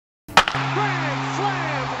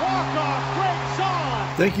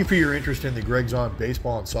Thank you for your interest in the Greg's On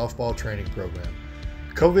baseball and softball training program.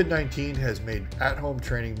 COVID-19 has made at-home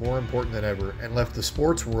training more important than ever and left the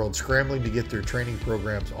sports world scrambling to get their training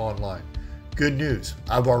programs online. Good news,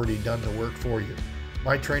 I've already done the work for you.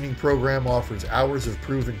 My training program offers hours of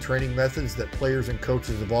proven training methods that players and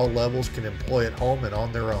coaches of all levels can employ at home and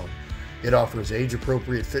on their own. It offers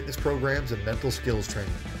age-appropriate fitness programs and mental skills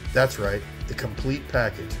training. That's right, the complete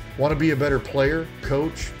package. Want to be a better player,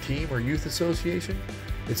 coach, team, or youth association?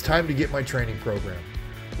 It's time to get my training program.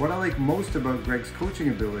 What I like most about Greg's coaching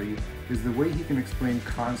ability is the way he can explain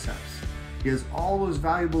concepts. He has all those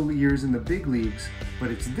valuable years in the big leagues,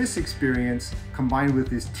 but it's this experience combined with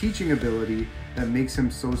his teaching ability that makes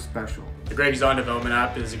him so special. The Greg's On Development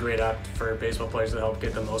app is a great app for baseball players to help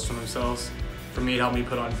get the most from themselves. For me, it helped me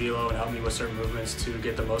put on velo and helped me with certain movements to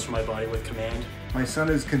get the most from my body with command. My son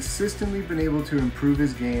has consistently been able to improve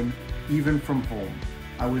his game, even from home.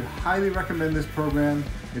 I would highly recommend this program.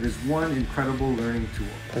 It is one incredible learning tool.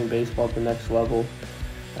 Playing baseball at the next level,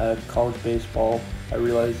 college baseball, I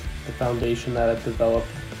realized the foundation that I've developed,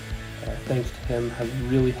 thanks to him, has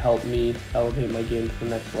really helped me elevate my game to the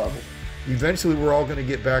next level. Eventually, we're all going to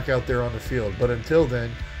get back out there on the field, but until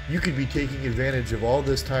then, you could be taking advantage of all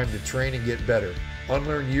this time to train and get better,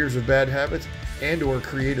 unlearn years of bad habits, and/or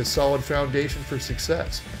create a solid foundation for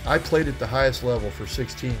success. I played at the highest level for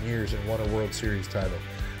 16 years and won a World Series title.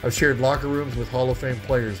 I've shared locker rooms with Hall of Fame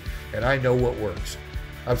players, and I know what works.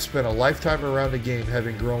 I've spent a lifetime around the game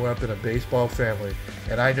having grown up in a baseball family,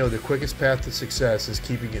 and I know the quickest path to success is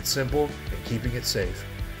keeping it simple and keeping it safe.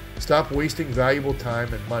 Stop wasting valuable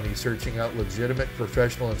time and money searching out legitimate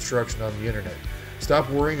professional instruction on the internet. Stop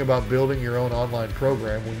worrying about building your own online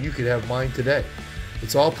program when you could have mine today.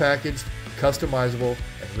 It's all packaged, customizable,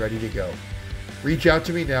 and ready to go. Reach out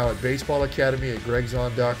to me now at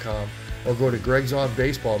baseballacademy@gregson.com or go to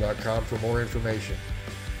gregsonbaseball.com for more information.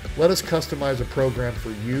 Let us customize a program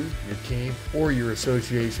for you, your team, or your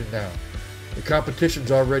association now. The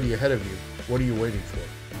competition's already ahead of you. What are you waiting for?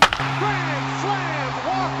 Grand slam,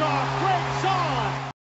 walk-off, Greg's On!